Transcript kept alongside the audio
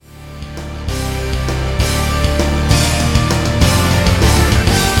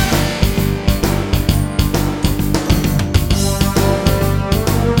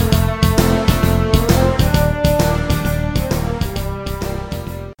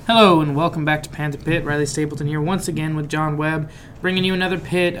Hello and welcome back to Panther Pit. Rilee Stapleton here once again with John Webb, bringing you another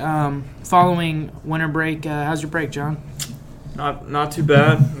pit following winter break. How's your break, John? Not too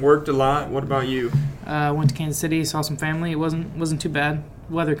bad. Worked a lot. What about you? Went to Kansas City, saw some family. It wasn't too bad.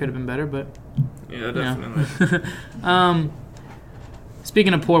 Weather could have been better, but yeah, definitely.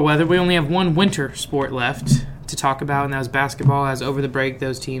 Speaking of poor weather, we only have one winter sport left to talk about, and that was basketball. As over the break,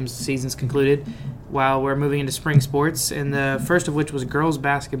 those teams' seasons concluded, while we're moving into spring sports, and the first of which was girls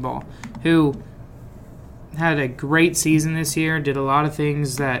basketball, who had a great season this year, did a lot of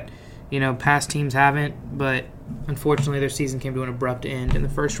things that, past teams haven't, but unfortunately their season came to an abrupt end in the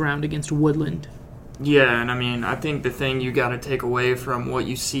first round against Woodland. Yeah, and I think the thing you got to take away from what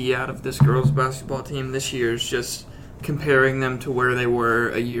you see out of this girls basketball team this year is just comparing them to where they were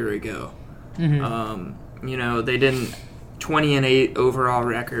a year ago. Mm-hmm. They didn't 20-8 overall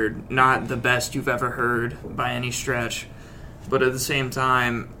record, not the best you've ever heard by any stretch, but at the same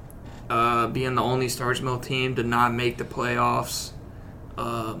time, being the only Stars Mill team to not make the playoffs,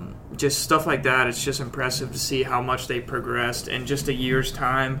 just stuff like that. It's just impressive to see how much they progressed in just a year's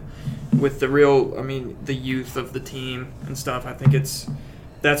time with the youth of the team and stuff. I think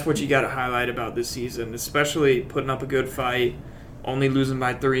that's what you got to highlight about this season, especially putting up a good fight. Only losing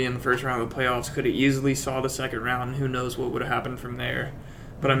by 3 in the first round of the playoffs. Could have easily saw the second round, and who knows what would have happened from there.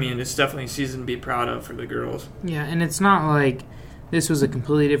 But, it's definitely a season to be proud of for the girls. Yeah, and it's not like this was a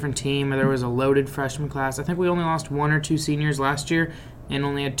completely different team or there was a loaded freshman class. I think we only lost 1 or 2 seniors last year and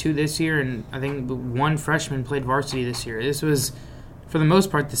only had 2 this year, and I think 1 freshman played varsity this year. This was, for the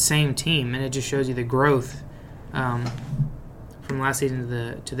most part, the same team, and it just shows you the growth from last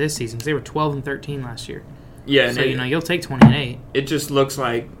season to this season, because they were 12-13 last year. Yeah, so you'll take 20-8. It just looks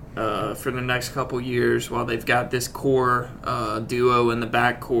like for the next couple years, while they've got this core duo in the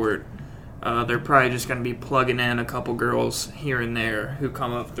backcourt, they're probably just going to be plugging in a couple girls here and there who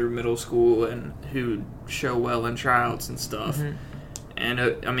come up through middle school and who show well in tryouts and stuff. Mm-hmm.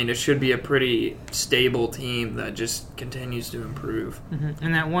 And it should be a pretty stable team that just continues to improve. Mm-hmm.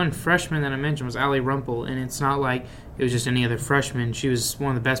 And that one freshman that I mentioned was Allie Rumpel, and it's not like it was just any other freshman. She was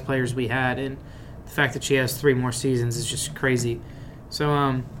one of the best players we had, and the fact that she has 3 more seasons is just crazy.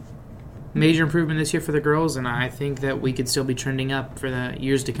 So, major improvement this year for the girls, and I think that we could still be trending up for the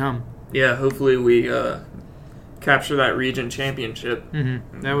years to come. Yeah, hopefully we capture that region championship.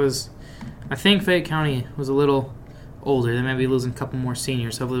 Mm-hmm. I think Fayette County was a little older. They might be losing a couple more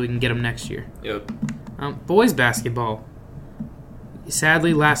seniors. Hopefully we can get them next year. Yep. Boys basketball.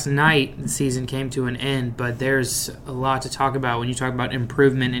 Sadly, last night the season came to an end, but there's a lot to talk about when you talk about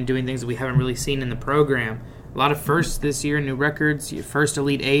improvement and doing things that we haven't really seen in the program. A lot of firsts this year, new records, first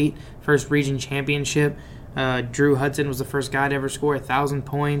Elite 8, first region championship. Drew Hudson was the first guy to ever score 1,000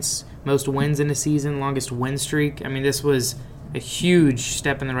 points, most wins in a season, longest win streak. This was a huge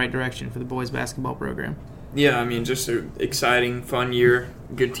step in the right direction for the boys basketball program. Yeah, just an exciting, fun year,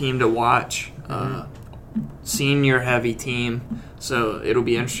 good team to watch. Senior-heavy team, so it'll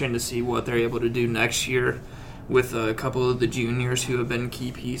be interesting to see what they're able to do next year with a couple of the juniors who have been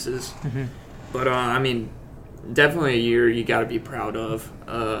key pieces. Mm-hmm. But, definitely a year you got to be proud of.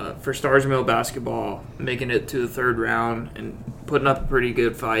 For Stars Mill basketball, making it to the third round and putting up a pretty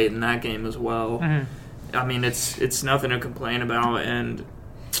good fight in that game as well. Mm-hmm. It's nothing to complain about, and,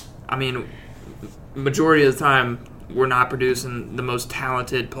 majority of the time, we're not producing the most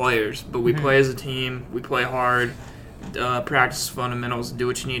talented players, but we play as a team, we play hard, practice fundamentals, do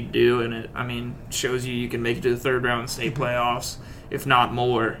what you need to do, and it shows you can make it to the third round and state playoffs, if not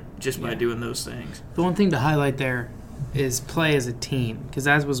more, just by doing those things. The one thing to highlight there is play as a team, because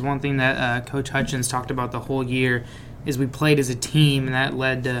that was one thing that Coach Hutchins talked about the whole year, is we played as a team, and that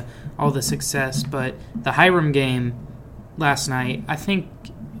led to all the success. But the Hiram game last night, I think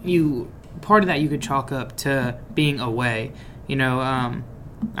part of that you could chalk up to being away.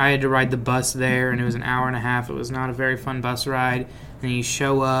 I had to ride the bus there, and it was an hour and a half. It was not a very fun bus ride. And you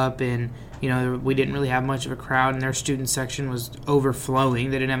show up, and we didn't really have much of a crowd, and their student section was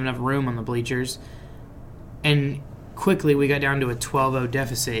overflowing. They didn't have enough room on the bleachers. And quickly we got down to a 12-0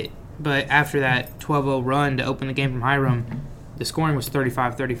 deficit. But after that 12-0 run to open the game from Hiram, the scoring was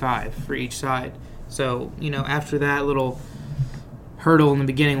 35-35 for each side. So, after that little hurdle in the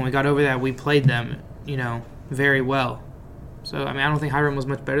beginning, when we got over that, we played them, very well. So, I don't think Hiram was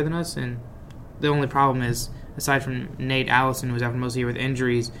much better than us, and the only problem is, aside from Nate Allison, who was out for most of the year with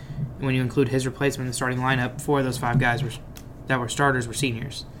injuries, when you include his replacement in the starting lineup, 4 of those 5 guys that were starters were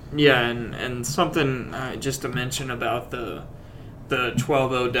seniors. Yeah, and something just to mention about the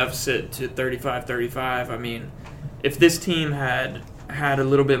 12-0 deficit to 35-35, if this team had a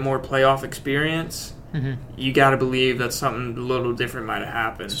little bit more playoff experience, you got to believe that something a little different might have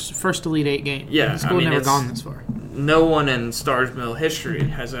happened. First Elite Eight game. Yeah, the school never gone this far. No one in Stars Mill history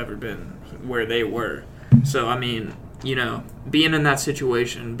has ever been where they were. So, I mean, being in that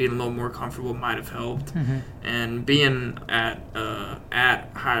situation, being a little more comfortable might have helped. And being at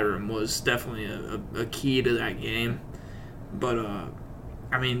Hiram was definitely a key to that game. But,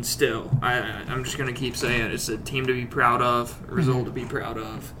 I mean, still, I'm just going to keep saying it's a team to be proud of, a result to be proud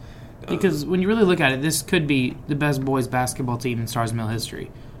of. Because when you really look at it, this could be the best boys basketball team in Stars Mill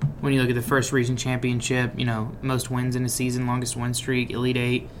history. When you look at the first region championship, most wins in a season, longest win streak, Elite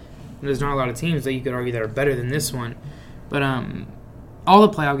Eight. There's not a lot of teams that you could argue that are better than this one. But all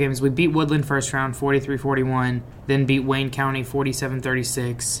the playoff games, we beat Woodland first round 43-41, then beat Wayne County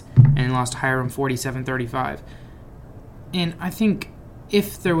 47-36, and lost to Hiram 47-35. And I think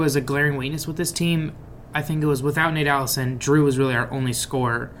if there was a glaring weakness with this team, I think it was without Nate Allison, Drew was really our only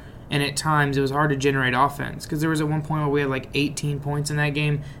scorer. And at times, it was hard to generate offense. Because there was at one point where we had like 18 points in that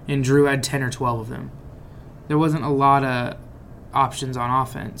game, and Drew had 10 or 12 of them. There wasn't a lot of options on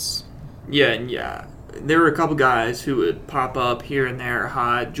offense. Yeah. There were a couple guys who would pop up here and there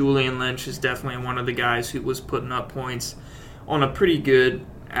hot. Julian Lynch is definitely one of the guys who was putting up points on a pretty good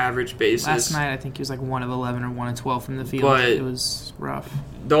average basis. Last night, I think he was like 1 of 11 or 1 of 12 from the field. But it was rough.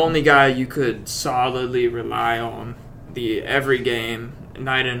 The only guy you could solidly rely on every game,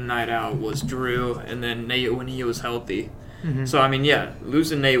 night in and night out, was Drew, and then Nate when he was healthy. So, I mean,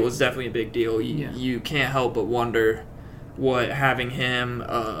 losing Nate was definitely a big deal. You can't help but wonder what having him,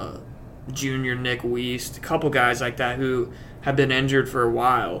 junior Nick Wiest, a couple guys like that who have been injured for a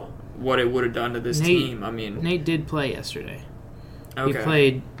while, what it would have done to this team. I mean, Nate did play yesterday. Okay. He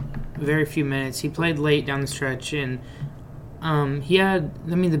played very few minutes. He played late down the stretch, and he had,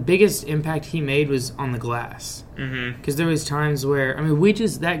 the biggest impact he made was on the glass. Because there was times where,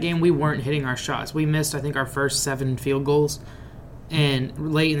 that game we weren't hitting our shots. We missed, I think, our first 7 field goals.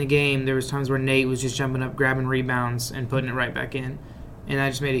 And late in the game, there was times where Nate was just jumping up, grabbing rebounds, and putting it right back in. And that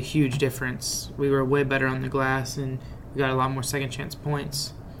just made a huge difference. We were way better on the glass, and we got a lot more second chance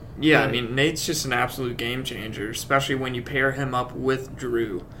points. Yeah, Nate's just an absolute game changer, especially when you pair him up with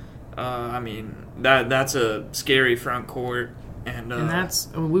Drew. That's a scary front court. And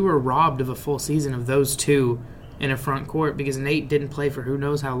we were robbed of a full season of those two in a front court because Nate didn't play for who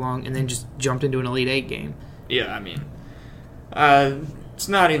knows how long and then just jumped into an Elite Eight game. Yeah, it's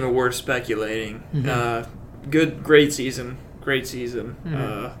not even worth speculating. Great season.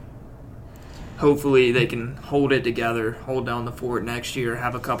 Hopefully they can hold it together, hold down the fort next year,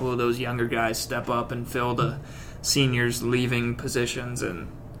 have a couple of those younger guys step up and fill the seniors' leaving positions and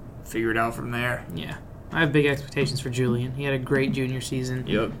figure it out from there. Yeah. I have big expectations for Julian. He had a great junior season.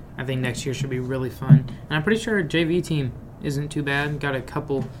 Yep. I think next year should be really fun. And I'm pretty sure our JV team isn't too bad. Got a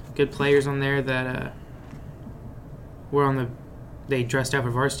couple good players on there that they dressed out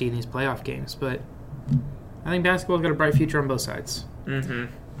for varsity in these playoff games. But I think basketball's got a bright future on both sides.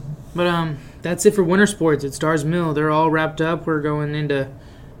 But that's it for winter sports at Stars Mill. They're all wrapped up. We're going into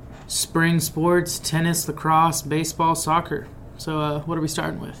spring sports, tennis, lacrosse, baseball, soccer. So what are we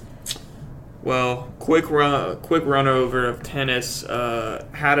starting with? Well, quick run over of tennis.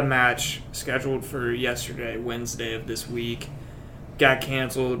 Had a match scheduled for yesterday, Wednesday of this week. Got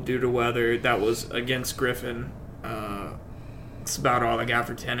canceled due to weather. That was against Griffin. That's about all I got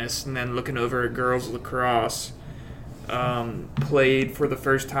for tennis. And then looking over at girls lacrosse. Played for the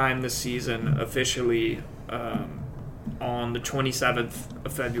first time this season officially on the 27th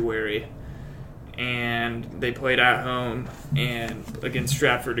of February. And they played at home and against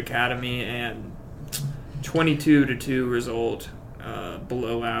Stratford Academy, and 22-2 result,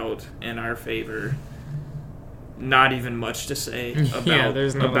 blowout in our favor. Not even much to say about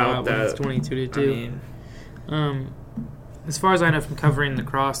there's not about that. It's 22-2. As far as I know from covering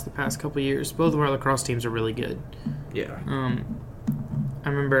lacrosse the past couple of years, both of our lacrosse teams are really good. Yeah. I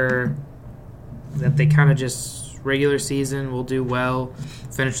remember that they kind of just regular season will do well,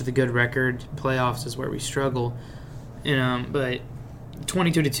 finish with a good record. Playoffs is where we struggle. But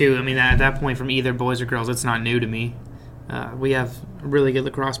 22-2, at that point from either boys or girls, it's not new to me. We have a really good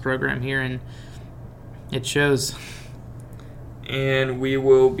lacrosse program here, and it shows. And we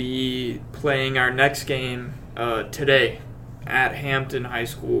will be playing our next game today at Hampton High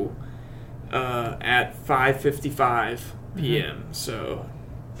School at 5:55 p.m. So,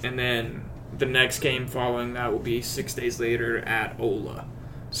 and then the next game following that will be 6 days later at Ola.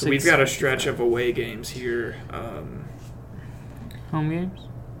 So we've got a stretch of away games here. Home games?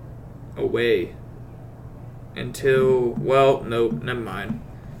 Away. Until, nope, never mind.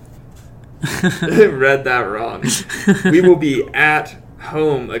 Read that wrong. We will be at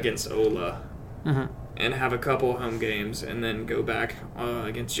home against Ola and have a couple home games, and then go back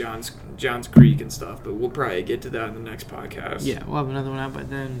against Johns Creek and stuff. But we'll probably get to that in the next podcast. Yeah, we'll have another one out by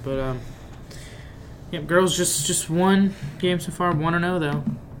then. But girls just one game so far, 1-0 though,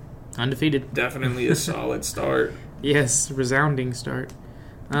 undefeated. Definitely a solid start. Yes, resounding start.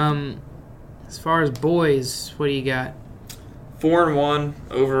 As far as boys, what do you got? 4-1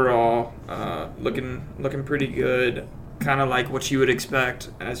 overall, looking pretty good. Kind of like what you would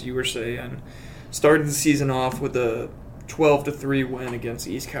expect, as you were saying. Started the season off with a 12-3 win against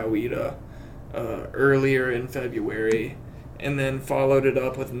East Coweta earlier in February, and then followed it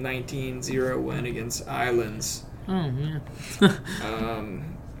up with a 19-0 win against Islands. Oh, yeah.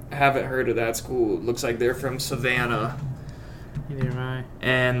 Haven't heard of that school. Looks like they're from Savannah. Neither have I.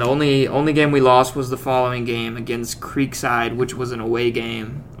 And the only game we lost was the following game against Creekside, which was an away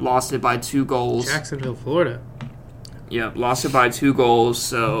game. Lost it by 2 goals. Jacksonville, Florida. Yep, lost it by 2 goals,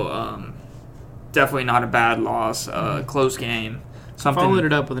 so definitely not a bad loss. Close game. Followed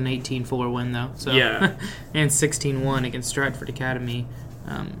it up with an 18-4 win, though. So. Yeah. And 16-1 against Stratford Academy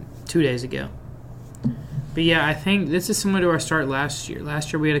 2 days ago. But, yeah, I think this is similar to our start last year.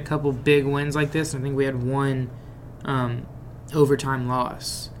 Last year we had a couple big wins like this, and I think we had one overtime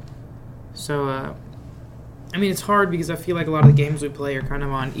loss. So, it's hard because I feel like a lot of the games we play are kind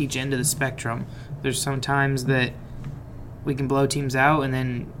of on each end of the spectrum. There's some times that we can blow teams out, and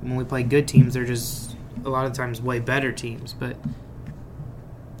then when we play good teams, they're just a lot of times way better teams. But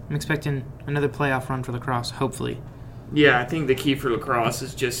I'm expecting another playoff run for lacrosse, hopefully. Yeah, I think the key for lacrosse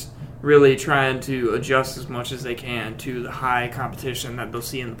is just really trying to adjust as much as they can to the high competition that they'll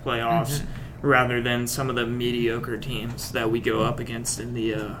see in the playoffs, rather than some of the mediocre teams that we go up against in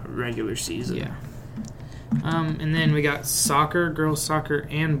the regular season. Yeah. And then we got soccer, girls soccer,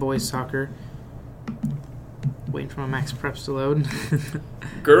 and boys soccer. Waiting for my max preps to load.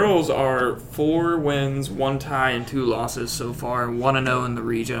 Girls are 4 wins, 1 tie, and 2 losses so far, 1-0 in the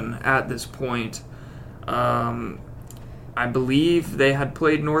region at this point. I believe they had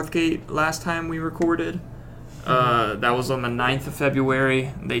played Northgate last time we recorded. That was on the 9th of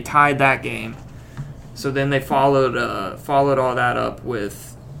February. They tied that game. So then they followed all that up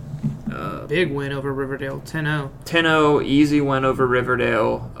with big win over Riverdale, 10-0. 10-0, easy win over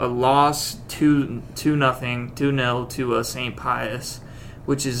Riverdale. A loss 2-0 to St. Pius,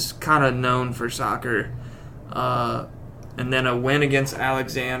 which is kind of known for soccer. And then a win against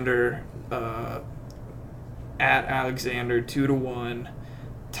Alexander at Alexander, 2-1.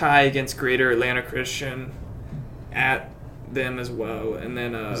 Tie against Greater Atlanta Christian at them as well, and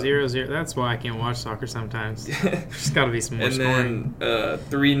then 0-0. That's why I can't watch soccer sometimes. There's got to be some more scoring. And then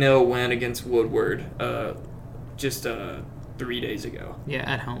 3-0 win against Woodward, just 3 days ago. Yeah,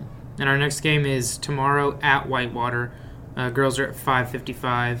 at home. And our next game is tomorrow at Whitewater. Girls are at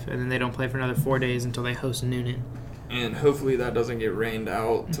 5:55, and then they don't play for another 4 days until they host Noonan. And hopefully that doesn't get rained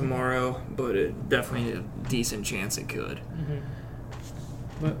out tomorrow, but it definitely a decent chance it could. Mm-hmm.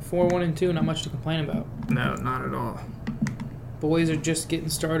 But 4-1-2, not much to complain about. No, not at all. Boys are just getting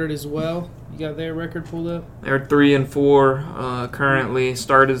started as well. You got their record pulled up? They're 3-4 currently.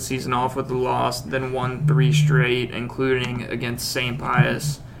 Started the season off with a loss, then won 3 straight, including against St.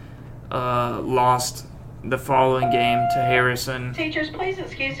 Pius. Lost the following game to Harrison. Teachers, please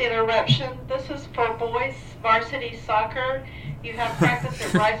excuse the interruption. This is for boys varsity soccer. You have practice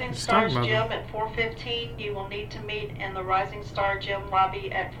at Rising Stars Gym at 4:15. You will need to meet in the Rising Star Gym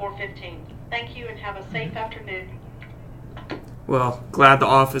lobby at 4:15. Thank you and have a safe afternoon. Well, glad the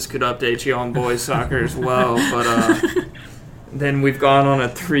office could update you on boys soccer as well, but then we've gone on a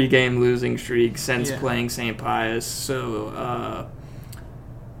 3-game losing streak since playing St. Pius, so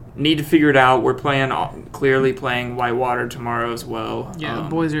need to figure it out. We're clearly playing Whitewater tomorrow as well. Yeah, the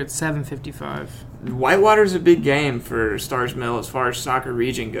boys are at 7:55. Whitewater's a big game for Stars Mill as far as soccer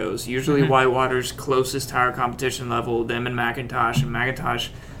region goes. Usually Whitewater's closest to our competition level, them and McIntosh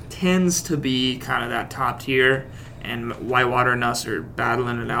tends to be kind of that top tier, and Whitewater and us are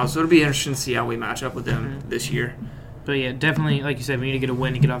battling it out. So it'll be interesting to see how we match up with them this year. But yeah, definitely, like you said, we need to get a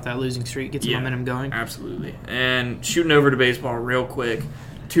win to get off that losing streak, get some momentum going. Absolutely. And shooting over to baseball real quick,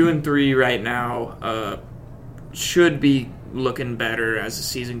 2-3 right now, should be looking better as the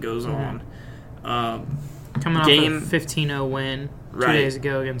season goes on. Coming off a 15-0 win 2 days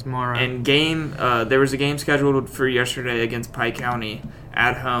ago against Morrow. And there was a game scheduled for yesterday against Pike County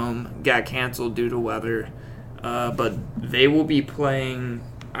at home, got canceled due to weather. But they will be playing,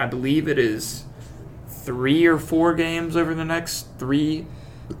 I believe it is 3 or 4 games over the next 3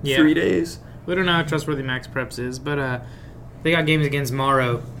 days. We don't know how trustworthy Max Preps is, but they got games against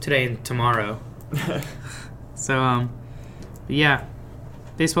Morrow today and tomorrow. So, yeah,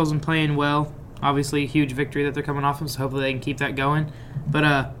 baseball's been playing well. obviously a huge victory that they're coming off of, so hopefully they can keep that going.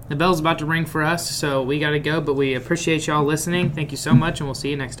 But the bell's about to ring for us, so we got to go. But we appreciate y'all listening. Thank you so much, and we'll see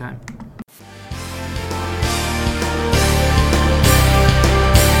you next time.